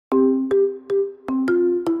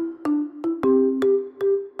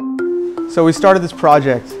So we started this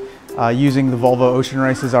project using the Volvo Ocean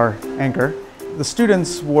Race as our anchor. The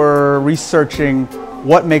students were researching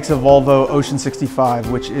what makes a Volvo Ocean 65,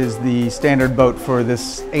 which is the standard boat for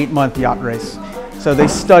this 8-month yacht race. So they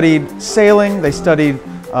studied sailing, they studied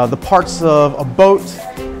the parts of a boat,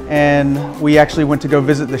 and we actually went to go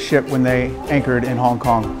visit the ship when they anchored in Hong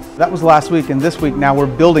Kong. That was last week, and this week now we're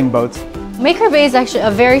building boats. Maker Bay is actually a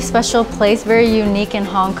very special place, very unique in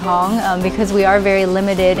Hong Kong because we are very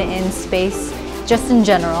limited in space just in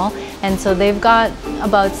general. And so they've got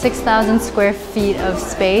about 6,000 square feet of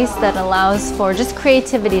space that allows for just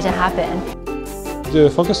creativity to happen. The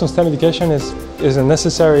focus on STEM education is a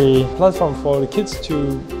necessary platform for the kids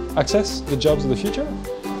to access the jobs of the future.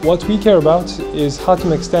 What we care about is how to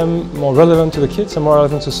make STEM more relevant to the kids and more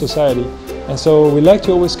relevant to society. And so we like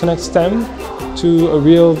to always connect STEM to a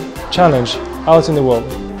real challenge out in the world.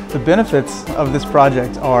 The benefits of this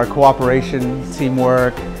project are cooperation,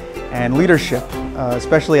 teamwork, and leadership.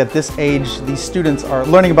 Especially at this age, these students are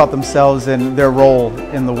learning about themselves and their role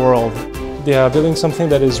in the world. They are building something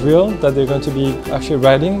that is real, that they're going to be actually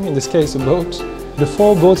riding, in this case a boat. The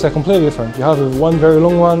 4 boats are completely different. You have one very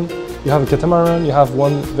long one, you have a catamaran, you have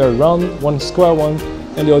one very round, one square one,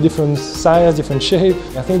 and they are different size, different shape.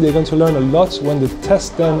 I think they're going to learn a lot when they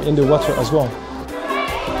test them in the water as well.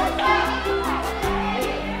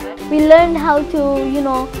 We learned how to,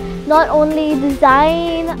 not only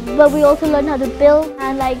design, but we also learned how to build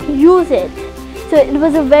and use it. So it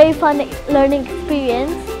was a very fun learning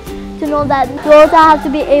experience to know that you also have to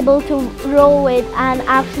be able to row it and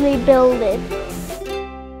actually build it.